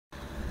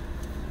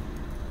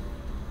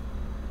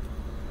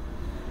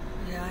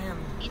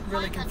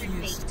really confused.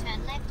 500 feet,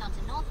 turn left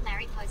onto North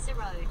Mariposa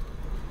Road.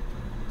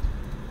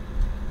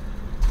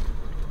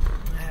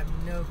 I have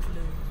no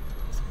clue.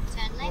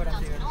 Turn left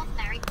onto North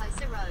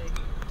Mariposa Road.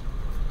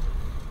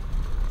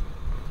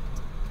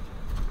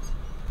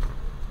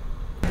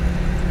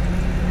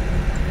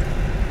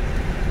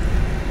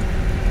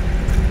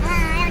 I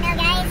don't know,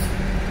 guys.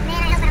 Man,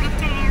 I hope I don't have to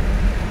turn around.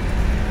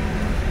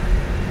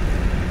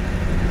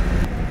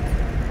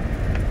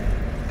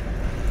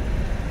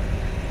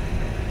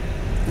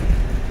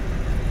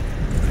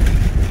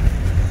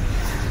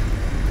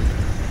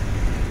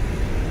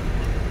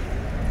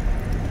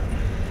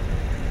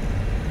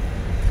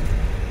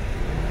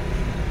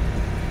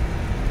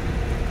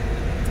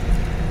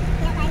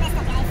 Yep, I messed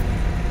up, guys.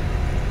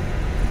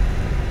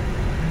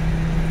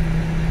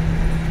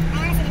 I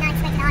honestly did not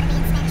expect it all to be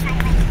in Spanish right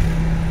away.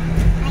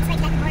 I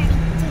expected that the border to be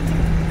 2 and 2.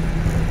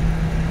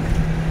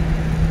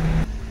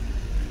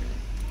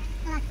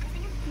 Hold on.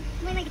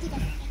 Where the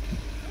ticket?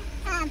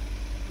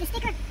 The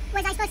sticker,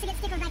 was I supposed to get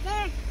sticker back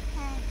there?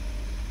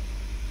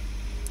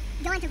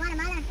 Going to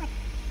Guatemala? What?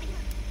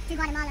 To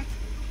Guatemala.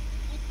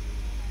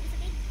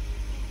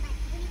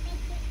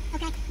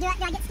 Okay. Do I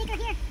get sticker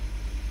here?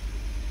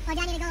 Or do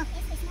I need to go?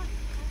 It's more.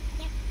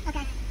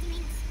 Okay.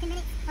 10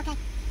 minutes? Okay.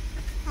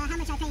 How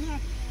much I pay here?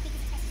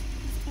 56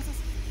 pesos.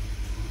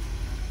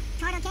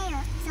 Card okay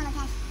or solo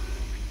cash?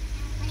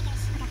 Money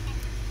cash. Okay.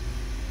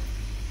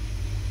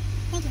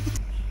 Thank you.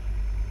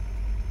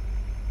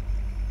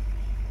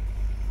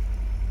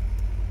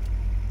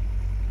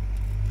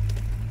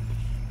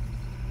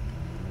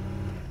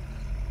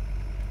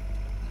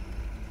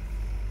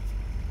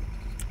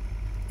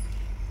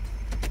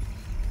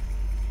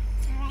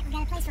 Alright, we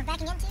got a place we're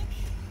backing into.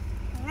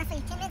 We're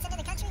roughly 10 minutes into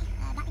the country,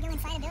 about to go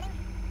inside a building.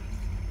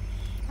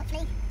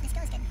 Hopefully, this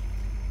goes good.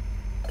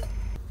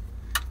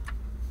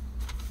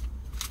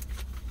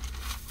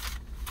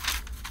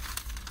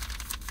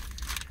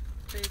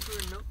 Paper,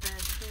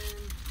 notepad,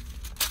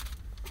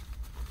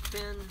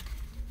 pen.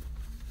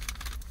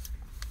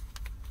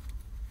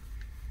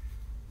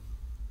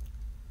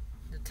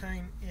 The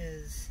time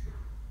is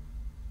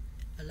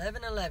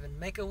 11:11.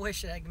 Make a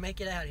wish that I can make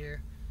it out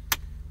here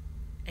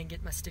and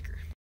get my sticker.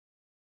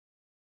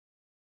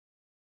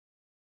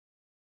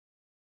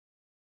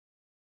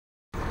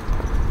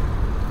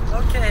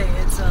 Okay,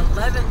 it's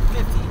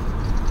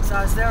 11:50. So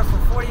I was there for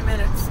 40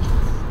 minutes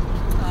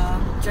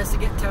just to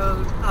get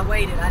towed. I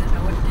waited. I didn't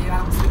know what to do. I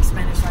don't speak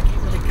Spanish, so I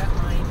can't really cut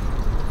mine.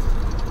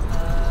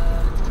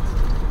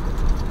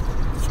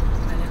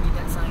 I didn't read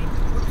that sign.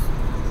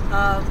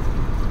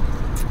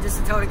 Whoops. Just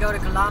to tow to go to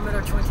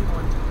kilometer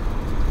 21.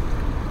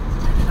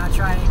 And then I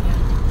try again.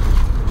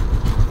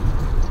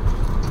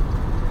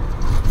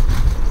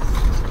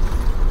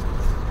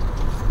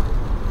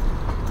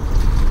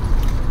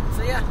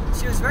 So yeah,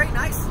 she was very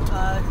nice.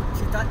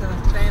 She thought the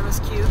van was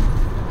cute.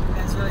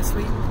 It was really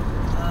sweet.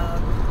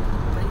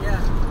 But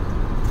yeah,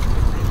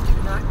 I do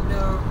not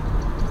know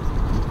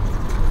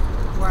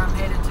where I'm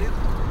headed to.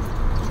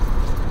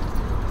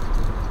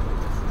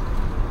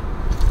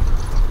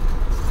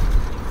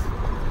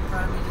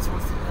 Part of me just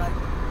wants to be like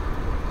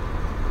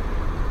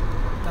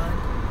done.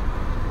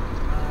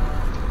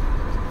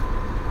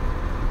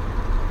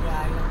 Yeah,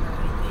 I don't know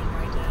anything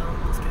right now.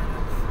 I'm just kind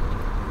of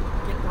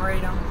getting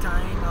worried on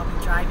time. I'll be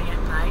driving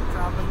at night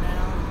probably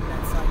now.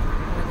 That's like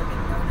one of the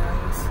big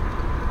no-nos.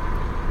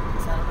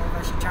 So I don't know if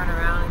I should turn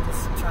around and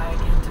just try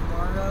again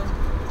tomorrow.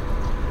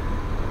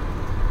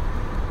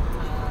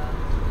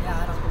 Yeah,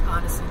 I don't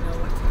honestly know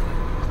what to do.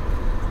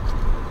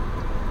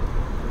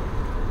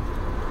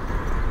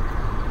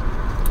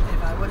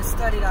 If I would have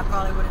studied, I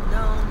probably would have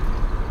known.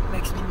 It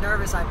makes me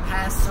nervous. I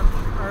passed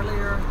something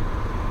earlier.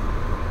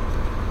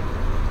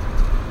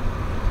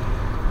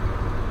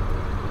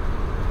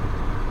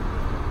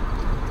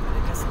 But I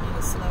guess I need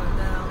to slow it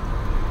down.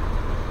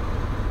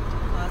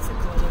 Oh, that's a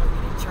cool little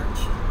mini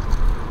church.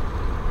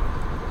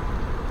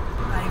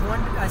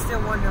 I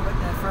still wonder what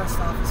that first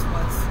office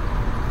was.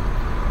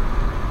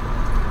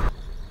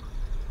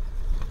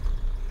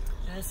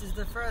 And this is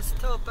the first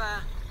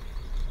topa.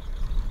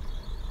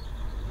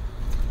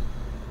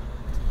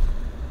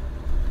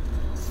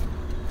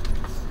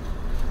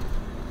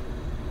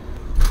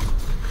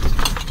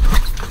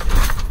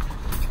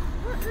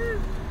 Woohoo!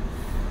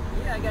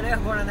 Yeah, I got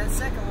airborne on that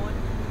second one.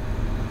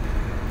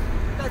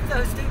 But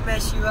those do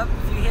mess you up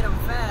if you hit them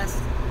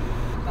fast.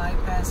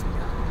 Bypassing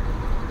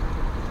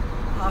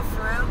off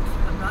route.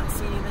 I'm not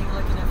seeing anything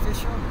looking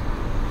official.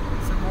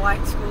 Some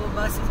white school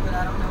buses, but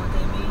I don't know what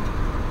they mean.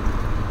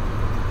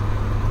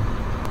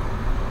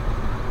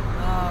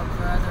 Oh,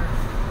 brother.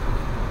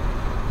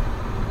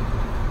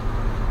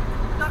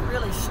 I'm not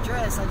really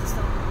stressed. I just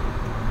don't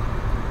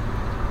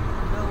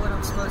know what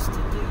I'm supposed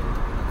to do.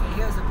 Okay,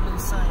 here's a blue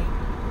sign.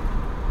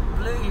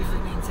 Blue usually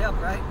means help,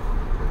 right?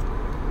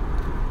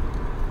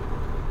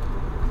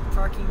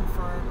 Parking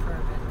for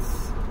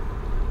permits.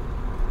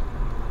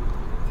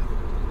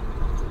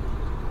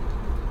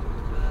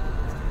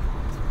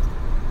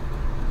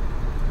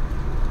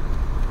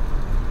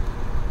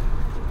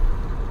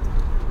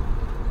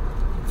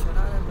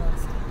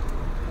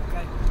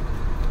 Okay.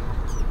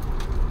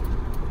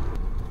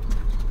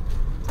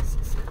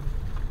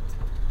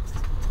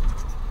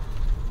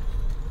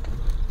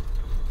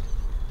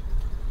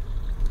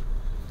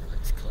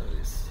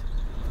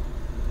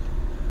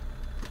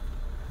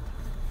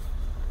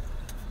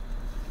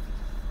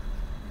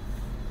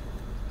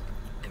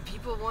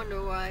 people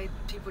wonder why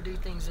people do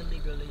things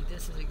illegally,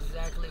 this is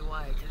exactly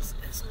why, because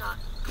it's not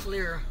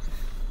clear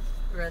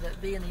whether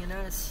it be in the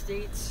United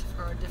States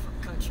or a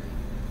different country.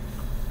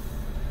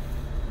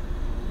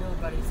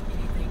 Nobody's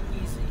anything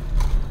easy.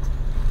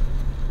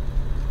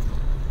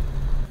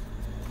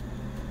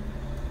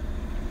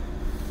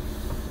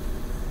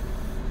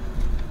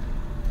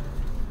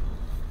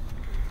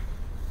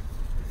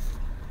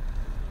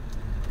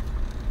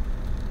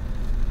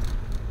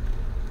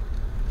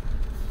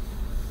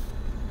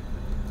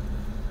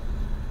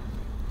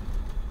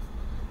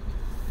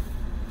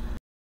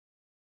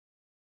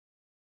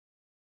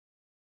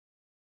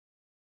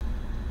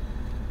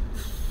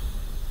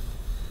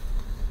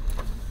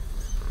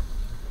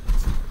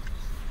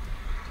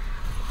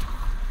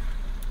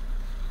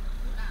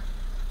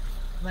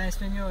 My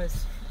Espanol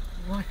is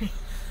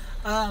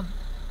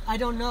I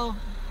don't know.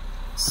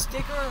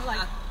 Sticker like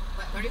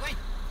where are you going?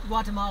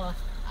 Guatemala.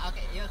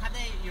 Okay, you have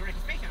your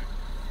registration.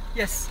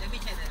 Yes. Let me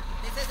check it.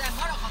 This is a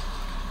Morocco.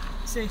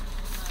 See.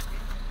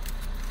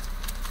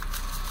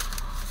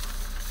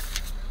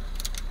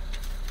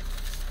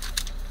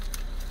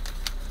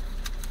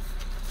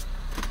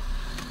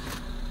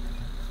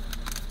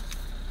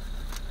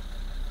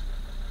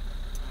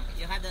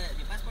 You have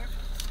your passport?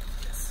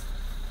 Yes.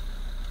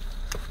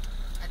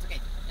 That's okay.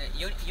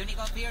 You need to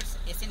go first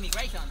is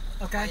immigration.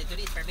 Okay. The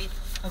tourist permit.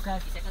 Okay.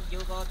 The second you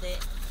got the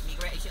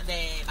migration,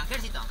 the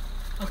banquercito.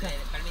 Okay.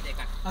 The permit the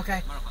car.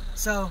 Okay. Morocco.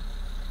 So,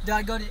 do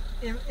I go to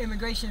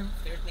immigration?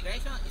 First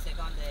migration, the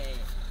second the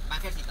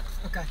banquerito.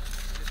 Okay.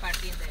 You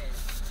park in the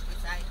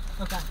inside.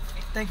 Okay.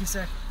 Thank you,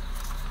 sir.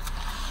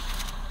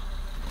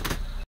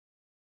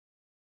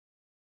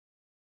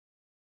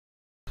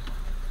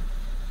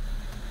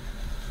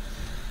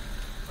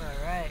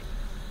 All right.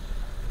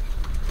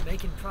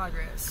 Making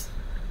progress.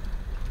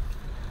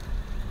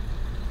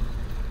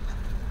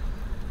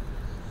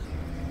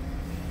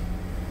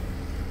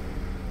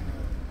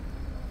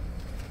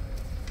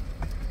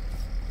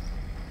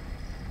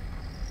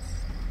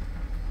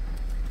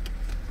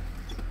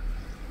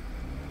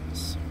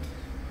 Let's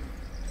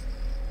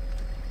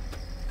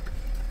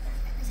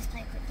just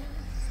play a quick game.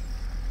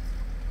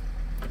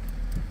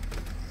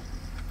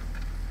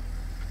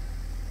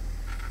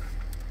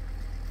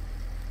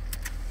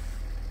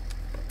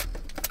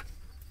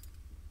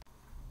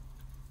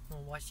 I'm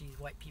gonna watch these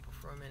white people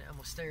for a minute. I'm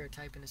gonna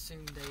stereotype and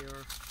assume they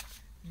are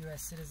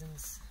U.S.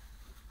 citizens.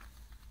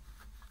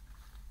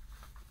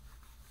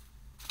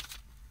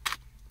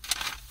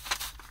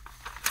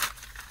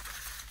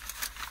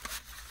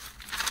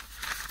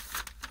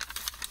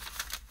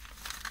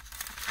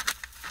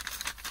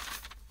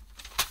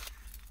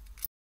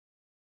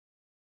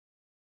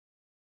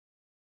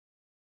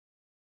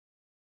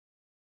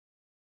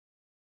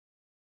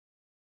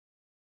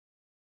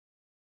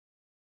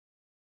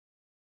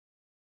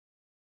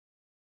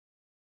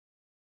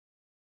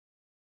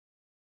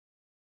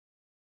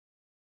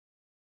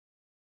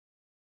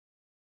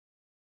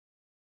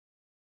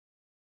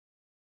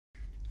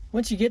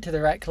 Once you get to the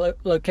right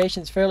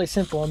location, it's fairly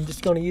simple. I'm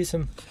just going to use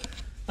some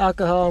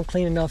alcohol. I'm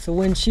cleaning off the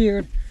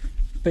windshield.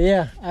 But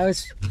yeah, I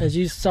was, as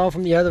you saw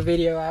from the other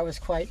video, I was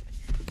quite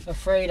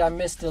afraid I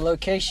missed the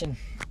location.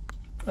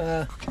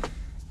 Yeah,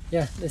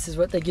 this is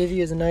what they give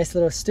you as a nice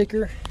little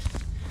sticker.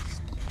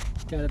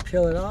 Got to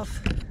peel it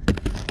off.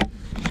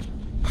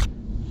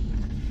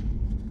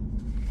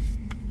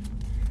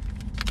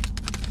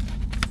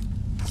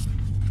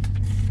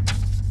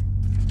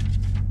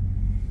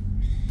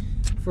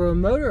 For a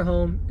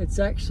motorhome, it's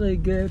actually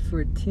good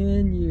for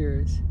 10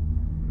 years.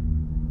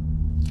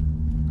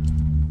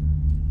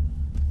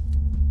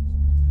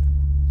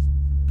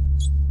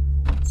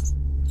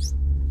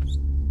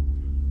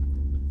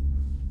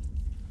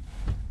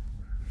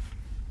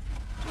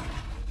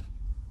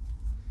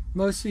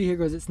 Most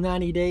vehicles it's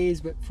 90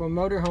 days, but for a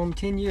motorhome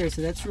 10 years,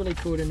 so that's really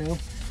cool to know.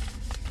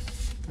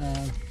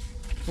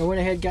 I went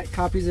ahead and got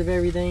copies of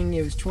everything.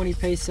 It was 20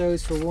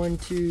 pesos for 1,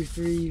 2,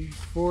 3,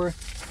 4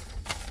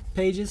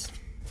 pages.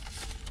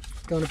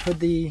 Going to put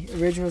the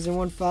originals in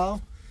one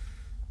file,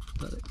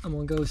 but I'm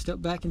going to go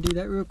step back and do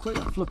that real quick.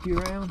 I'll flip you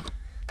around.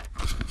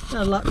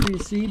 Not a lot for you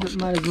to see, but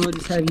might as well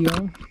just have you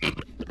on.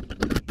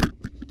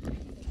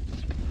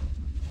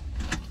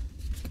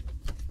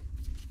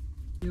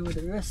 Deal with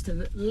the rest of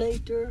it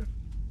later.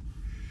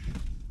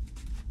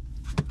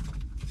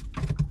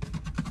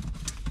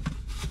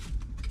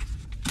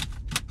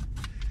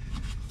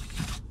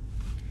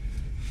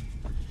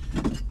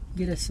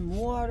 Get us some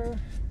water.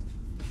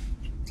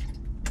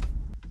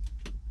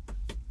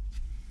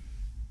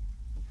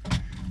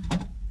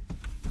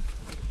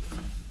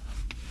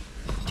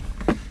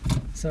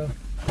 So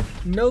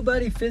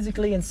nobody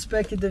physically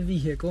inspected the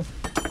vehicle,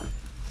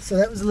 so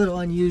that was a little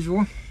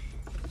unusual,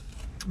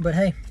 but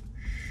hey,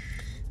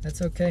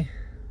 that's okay.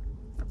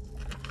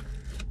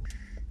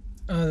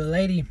 The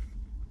lady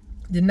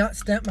did not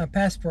stamp my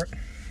passport,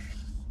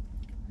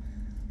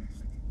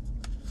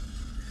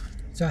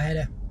 so I had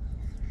to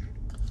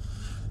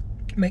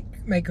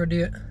make her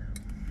do it.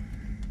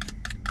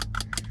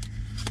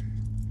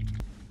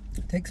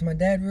 Text my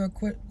dad real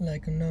quick,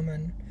 like him know,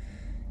 man.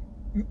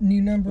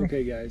 new number.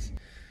 Okay, guys.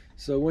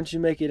 So once you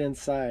make it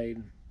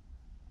inside,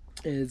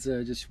 it's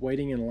just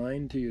waiting in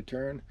line to your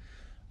turn.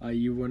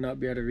 You will not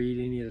be able to read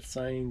any of the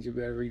signs. You'll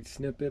be able to read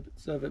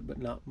snippets of it, but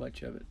not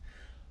much of it.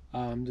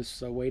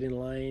 Just wait in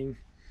line.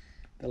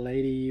 The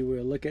lady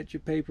will look at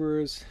your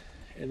papers,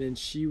 and then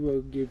she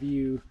will give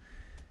you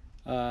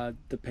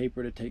the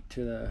paper to take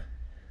to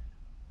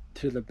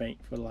the bank,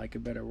 for lack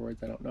of better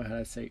words. I don't know how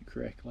to say it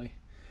correctly.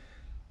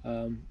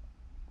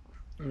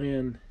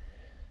 And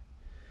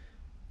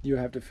you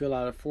have to fill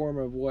out a form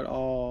of what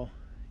all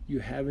you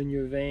have in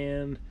your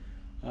van,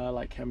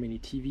 like how many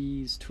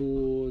TVs,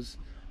 tools.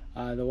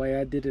 The way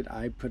I did it,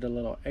 I put a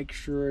little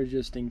extra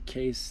just in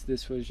case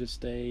this was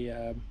just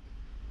a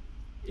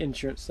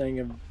insurance thing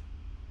of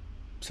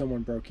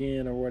someone broke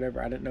in or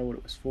whatever. I didn't know what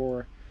it was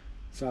for,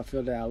 so I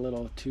filled it out a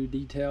little too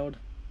detailed.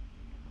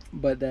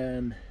 But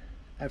then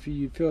after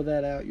you fill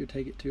that out, you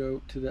take it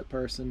to that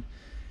person,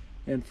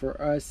 and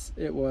for us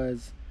it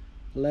was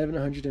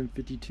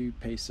 1,152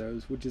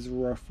 pesos, which is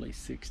roughly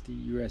 $60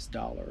 US.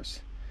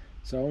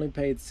 So I only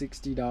paid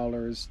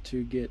 $60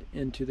 to get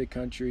into the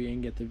country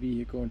and get the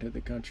vehicle into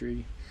the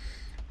country.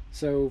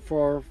 So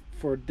for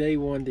day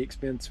one, the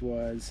expense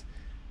was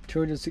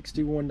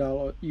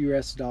 $261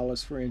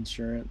 US for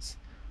insurance,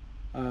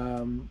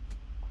 $60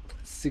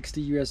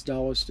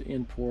 US to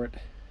import,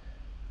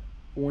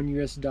 $1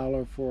 US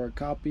for a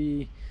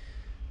copy,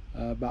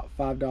 about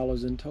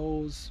 $5 in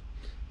tolls.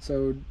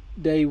 So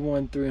day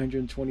one,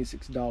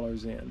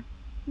 $326 in.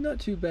 Not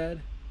too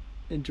bad.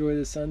 Enjoy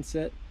the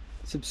sunset.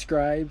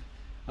 Subscribe.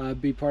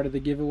 Be part of the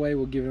giveaway.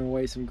 We're giving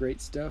away some great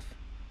stuff.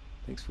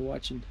 Thanks for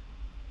watching.